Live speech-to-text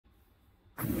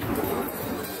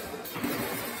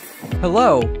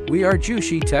Hello, we are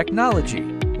Jushi Technology.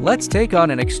 Let's take on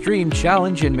an extreme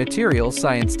challenge in material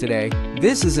science today.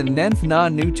 This is a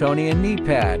non-Newtonian knee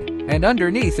pad, and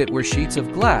underneath it were sheets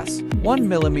of glass, 1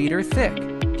 millimeter thick.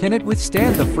 Can it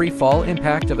withstand the free fall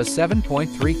impact of a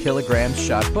 7.3 kilograms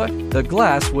shot put? The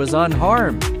glass was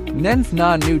unharmed.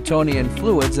 Non-Newtonian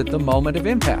fluids at the moment of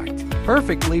impact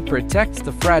perfectly protects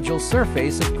the fragile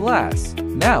surface of glass.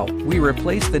 Now, we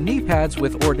replace the knee pads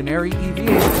with ordinary EVA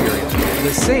material.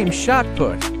 The same shot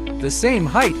put, the same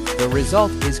height, the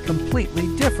result is completely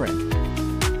different.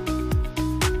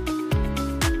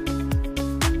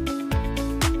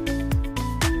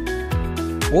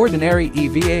 Ordinary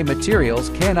EVA materials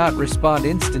cannot respond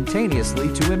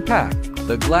instantaneously to impact.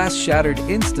 The glass shattered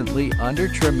instantly under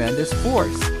tremendous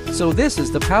force. So this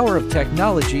is the power of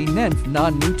technology.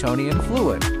 Non-Newtonian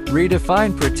fluid.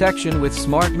 Redefine protection with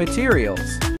smart materials.